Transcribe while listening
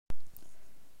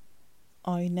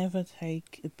I never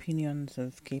take opinions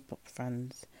of K-pop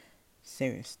fans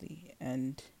seriously,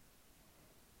 and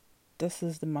this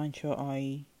is the mantra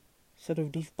I sort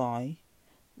of live by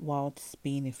whilst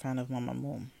being a fan of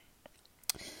Mamamoo.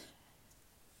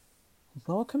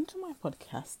 Welcome to my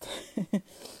podcast,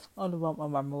 all about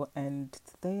Mamamoo, and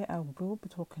today I will be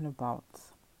talking about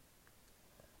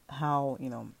how,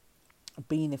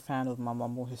 being a fan of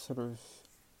Mamamoo has sort of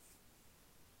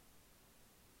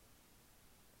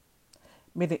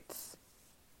made it,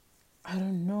 I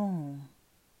don't know,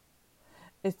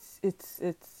 it's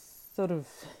sort of,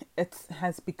 it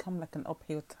has become like an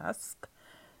uphill task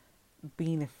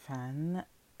being a fan,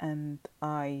 and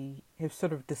I have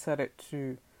sort of decided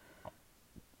to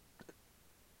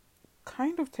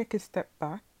kind of take a step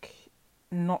back,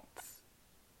 not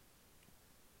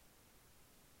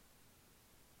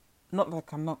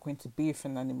like I'm not going to be a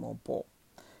fan anymore, but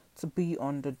to be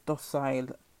on the docile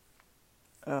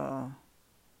uh,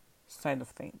 side of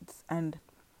things. And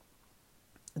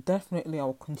definitely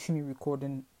I'll continue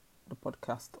recording the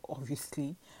podcast,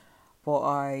 obviously, but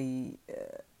I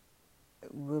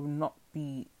will not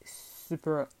be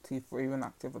super active or even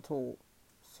active at all.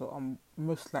 So I'm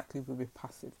most likely will be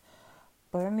passive.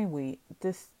 But anyway,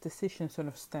 this decision sort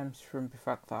of stems from the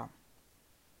fact that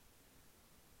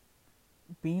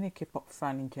being a K-pop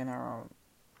fan in general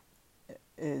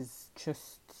is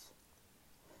just,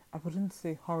 I wouldn't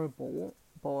say horrible,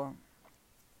 but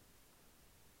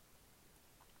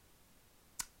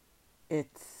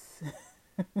it's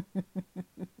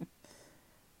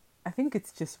I think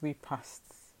it's just way past.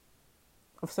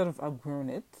 I've sort of outgrown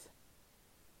it.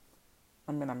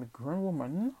 I mean, I'm a grown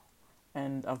woman,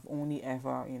 and I've only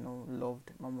ever,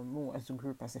 loved Mamamoo as a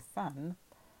group, as a fan.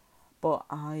 But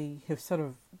I have sort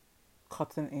of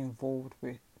gotten involved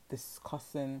with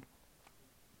discussing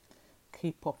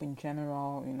K-pop in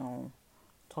general.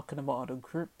 Talking about other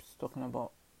groups, talking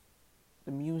about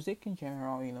the music in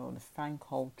general. The fan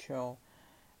culture,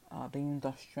 the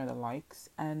industry, and the likes,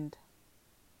 and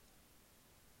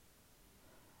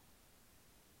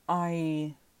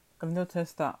I've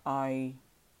noticed that I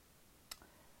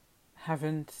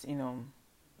haven't,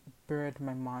 buried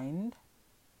my mind.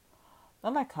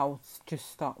 Not like I'll just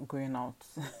start going out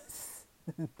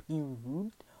being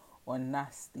rude or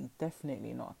nasty,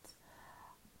 definitely not.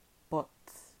 But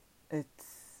it's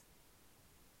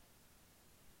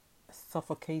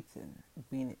suffocating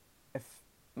being, if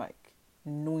like,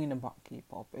 knowing about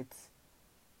K-pop. It's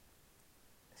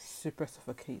super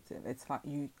suffocating. It's like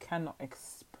you cannot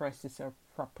express yourself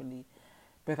properly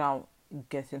without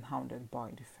getting hounded by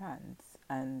the fans.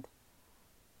 And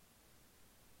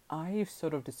I've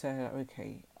sort of decided,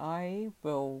 okay, I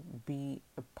will be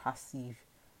a passive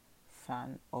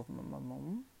fan of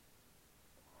Mamamoo,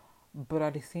 but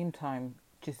at the same time,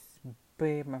 just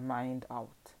bear my mind out.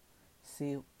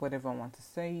 Say whatever I want to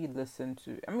say, listen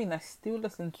to. I mean, I still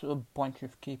listen to a bunch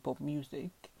of K-pop music,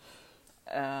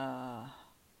 uh,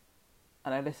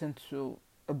 and I listen to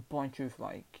a bunch of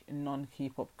like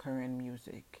non-K-pop Korean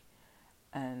music.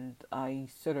 And I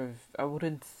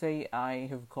wouldn't say I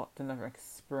have got enough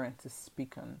experience to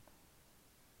speak on,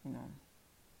 you know,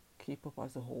 K-pop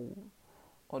as a whole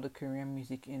or the Korean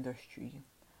music industry.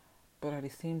 But at the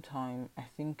same time, I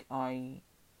think I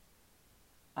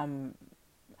am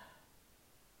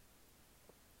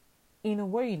in a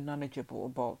way knowledgeable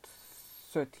about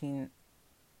certain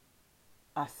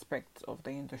aspects of the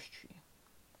industry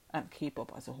and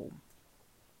K-pop as a whole.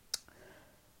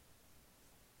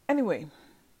 Anyway,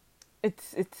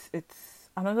 it's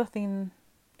another thing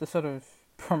that sort of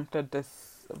prompted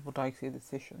this, would I say,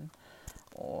 decision,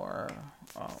 or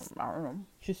I don't know,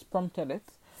 just prompted it,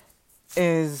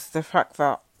 is the fact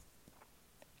that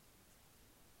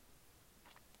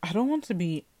I don't want to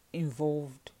be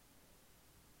involved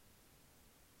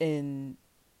in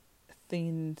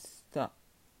things that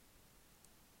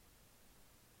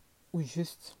we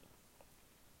just,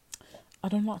 I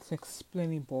don't know how to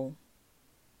explain it, but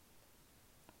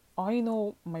I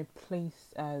know my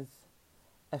place as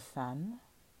a fan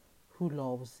who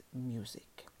loves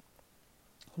music,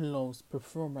 who loves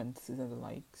performances and the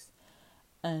likes,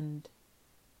 and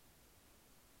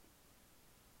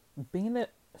being a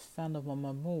fan of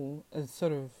Mamamoo is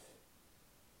sort of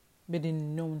made it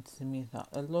known to me that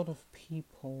a lot of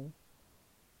people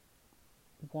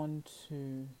want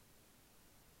to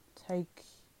take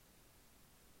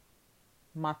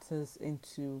matters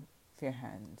into their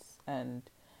hands and,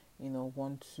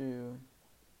 want to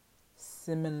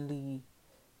seemingly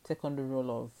take on the role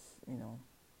of,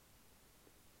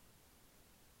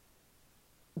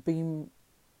 being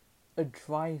a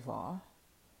driver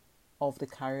of the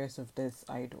careers of these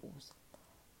idols.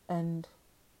 And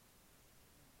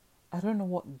I don't know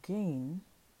what gain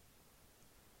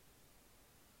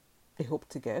I hope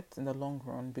to get in the long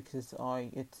run, because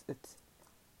it's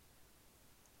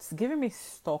giving me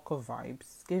stalker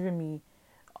vibes, giving me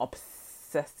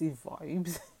obsessive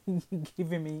vibes,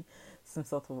 giving me some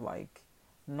sort of like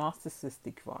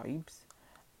narcissistic vibes.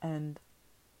 And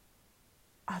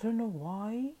I don't know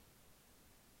why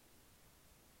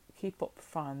K-pop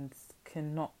fans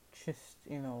cannot just,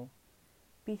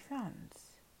 be fans.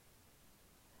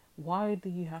 Why do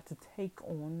you have to take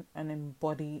on and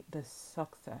embody the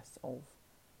success of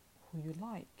who you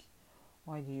like?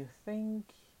 Why do you think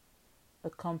a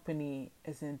company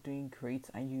isn't doing great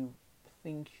and you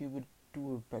think you would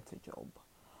do a better job?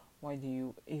 Why do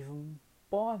you even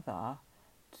bother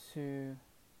to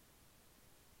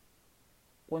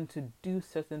want to do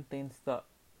certain things that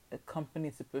a company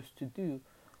is supposed to do,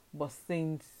 but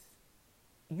since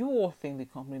you all think the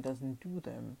company doesn't do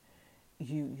them,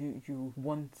 you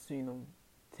want to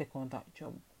take on that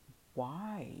job?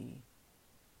 Why?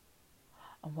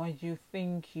 And why do you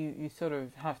think you sort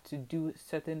of have to do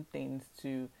certain things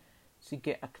to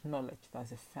get acknowledged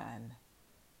as a fan?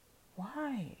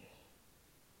 Why?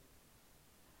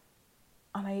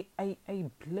 And I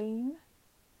blame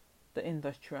the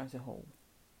industry as a whole,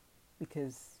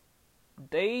 because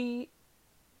they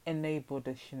enable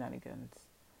the shenanigans.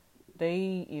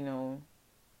 They,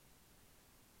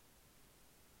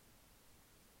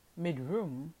 made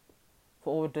room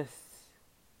for all this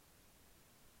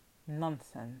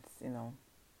nonsense, to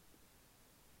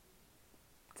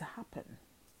happen.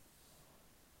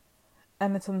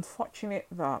 And it's unfortunate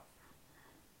that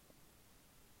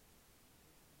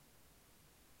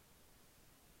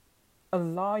a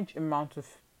large amount of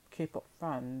K-pop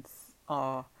fans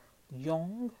are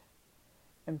young,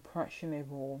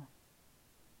 impressionable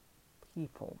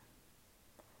people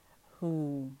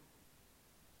who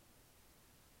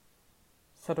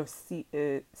sort of see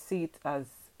it as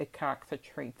a character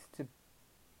trait to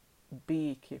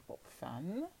be a K-pop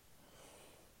fan.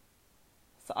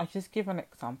 So I just give an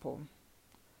example.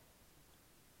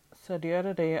 So the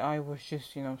other day I was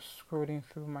just, scrolling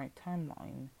through my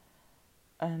timeline,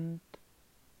 and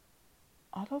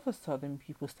all of a sudden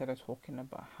people started talking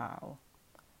about how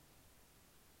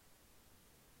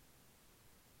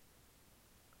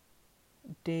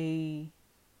they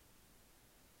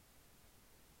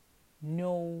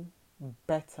know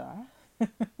better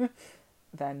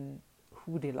than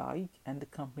who they like and the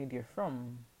company they're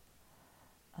from.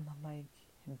 And I'm like,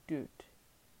 dude,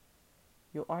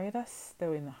 you're either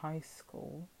still in high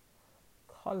school,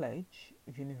 college,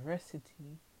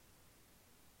 university,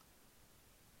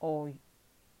 or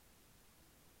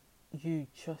you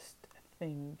just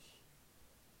think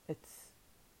it's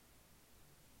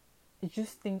you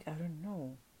just think, I don't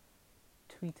know,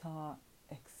 Twitter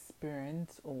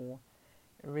experience or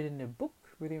reading a book,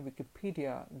 reading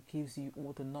Wikipedia gives you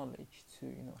all the knowledge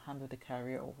to, handle the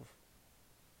career of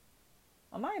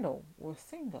an idol or a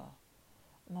singer.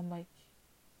 And I'm like,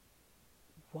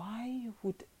 why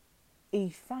would a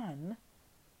fan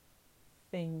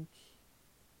think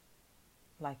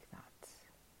like that?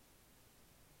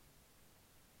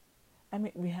 I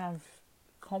mean, we have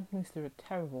companies that are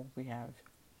terrible. We have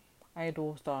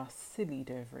idols that are silly,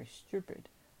 they're very stupid.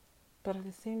 But at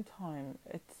the same time,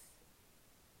 it's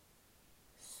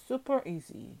super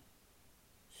easy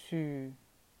to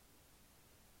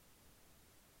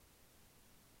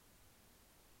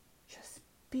just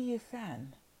be a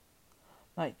fan.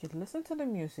 Like, you listen to the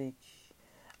music.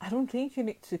 I don't think you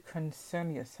need to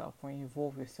concern yourself or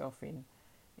involve yourself in,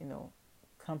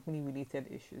 company related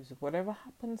issues. Whatever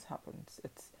happens, happens.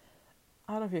 It's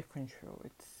out of your control.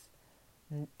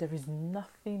 There is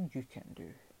nothing you can do.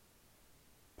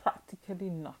 Practically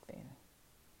nothing.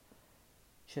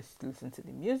 Just listen to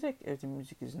the music. If the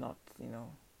music is not,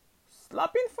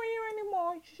 slapping for you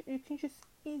anymore, you can just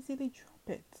easily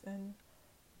drop it and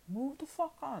move the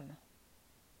fuck on.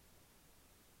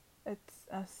 It's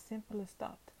as simple as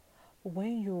that. But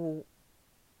when you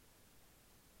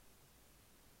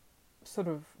sort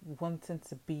of wanting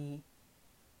to be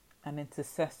an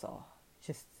intercessor,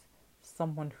 just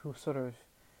someone who sort of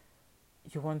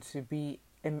you want to be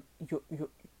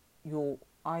your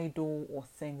idol or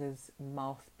singer's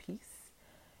mouthpiece.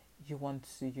 You want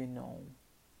to,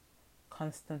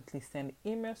 constantly send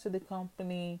emails to the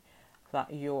company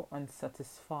that you're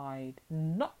unsatisfied,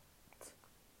 not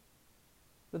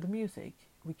with the music,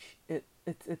 which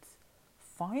it's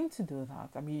fine to do that.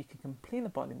 I mean, you can complain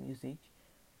about the music.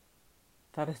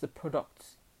 That is the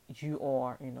product you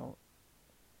are,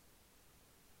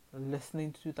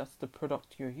 listening to. That's the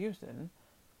product you're using.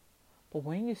 But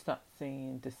when you start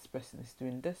saying this person is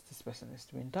doing this person is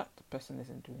doing that, the person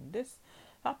isn't doing this,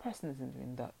 that person isn't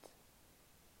doing that,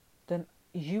 then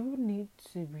you need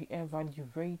to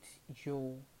reevaluate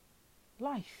your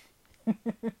life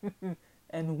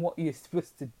and what you're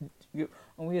supposed to do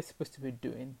and what you're supposed to be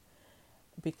doing,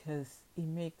 because it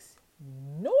makes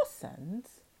no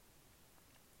sense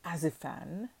as a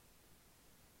fan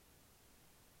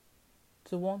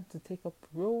to want to take up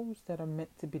roles that are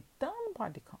meant to be done by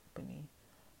the company,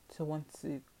 to want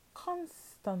to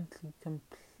constantly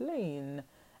complain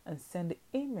and send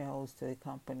emails to the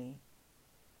company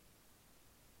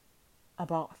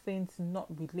about things not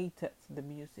related to the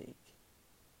music.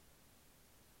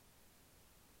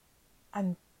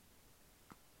 And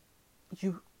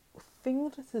you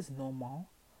think this is normal?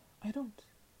 I don't.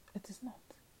 It is not.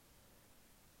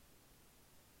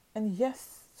 And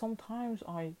yes, sometimes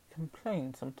I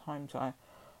complain,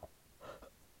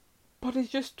 but it's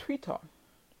just Twitter.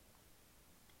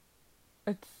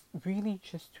 It's really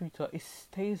just Twitter. It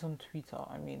stays on Twitter.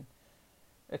 I mean,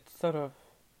 it's sort of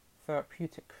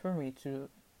therapeutic for me to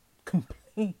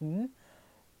complain,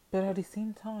 but at the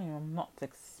same time, I'm not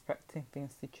expecting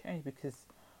things to change, because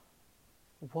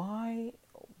why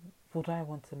would I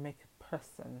want to make a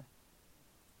person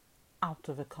out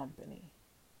of a company?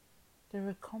 They're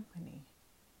a company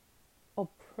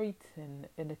operating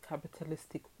in a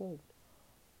capitalistic world.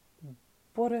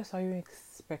 What else are you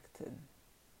expecting?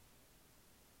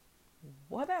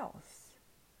 What else?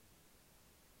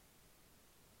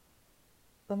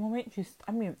 The moment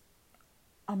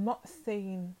I'm not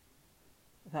saying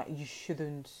that you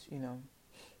shouldn't,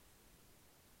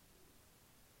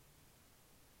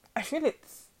 I feel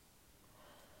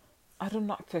I don't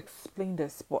know how to explain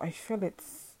this, but I feel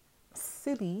it's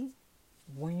silly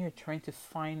when you're trying to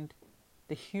find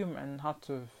the human out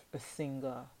of a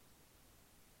singer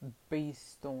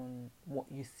based on what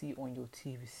you see on your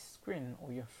TV screen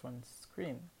or your phone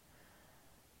screen.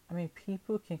 I mean,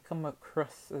 people can come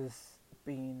across as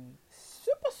being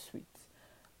super sweet.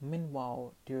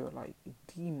 Meanwhile, they're like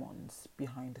demons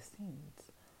behind the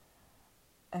scenes.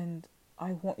 And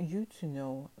I want you to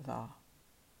know that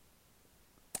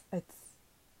it's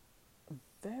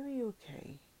very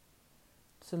okay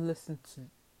to listen to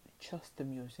just the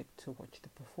music, to watch the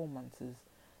performances,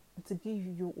 and to give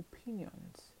your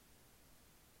opinions.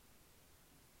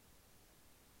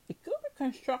 It could be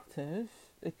constructive,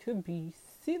 it could be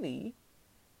silly,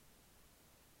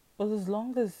 but as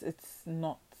long as it's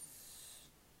not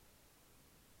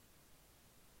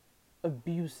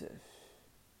abusive,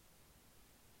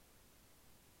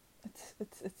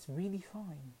 it's really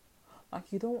fine.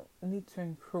 Like, you don't need to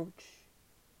encroach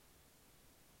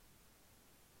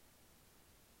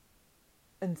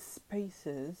in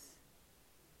spaces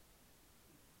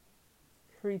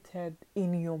created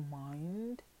in your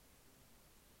mind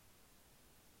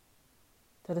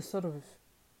that has sort of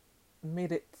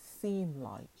made it seem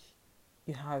like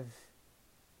you have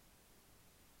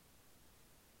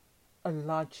a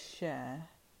large share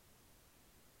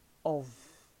of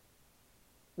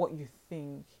what you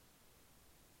think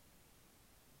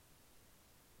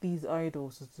these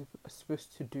idols are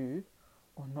supposed to do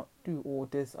or not do, or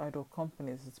this idol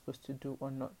companies are supposed to do or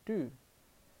not do.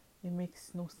 It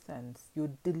makes no sense.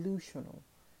 You're delusional.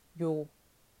 You're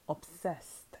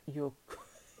obsessed. You're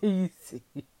crazy.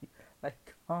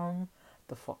 Like, calm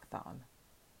the fuck down.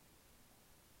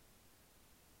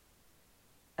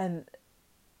 And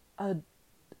I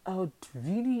would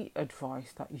really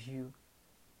advise that you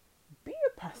be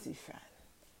a passive fan.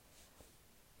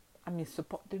 I mean,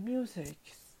 support the music,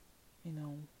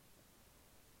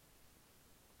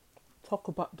 talk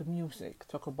about the music,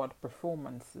 talk about the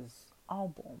performances,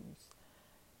 albums,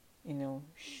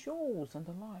 shows and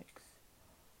the likes.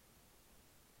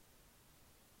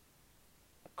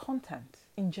 Content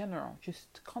in general,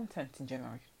 just content in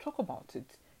general. Talk about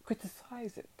it,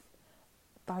 criticize it,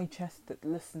 digest it,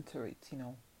 listen to it,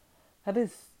 That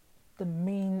is the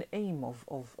main aim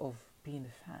of being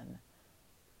a fan.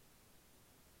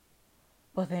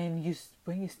 But then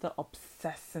when you start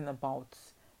obsessing about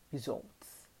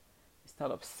results, you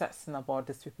start obsessing about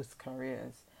these people's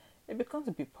careers, it becomes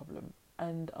a big problem.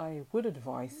 And I would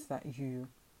advise that you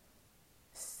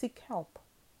seek help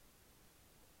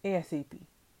ASAP,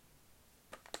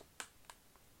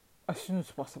 as soon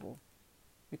as possible,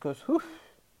 because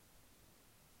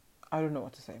I don't know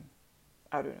what to say.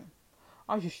 I don't know.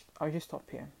 I'll just stop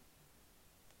here.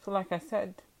 So, like I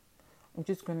said, I'm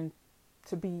just going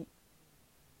to be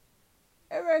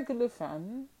a regular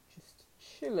fan, just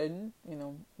chilling,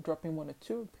 dropping one or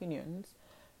two opinions.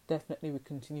 Definitely we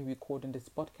continue recording this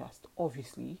podcast,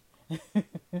 obviously.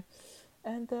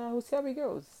 and we'll see how it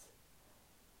goes.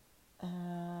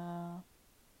 Uh,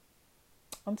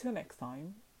 until next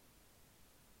time,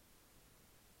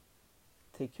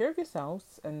 take care of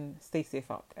yourselves and stay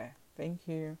safe out there. Thank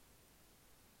you.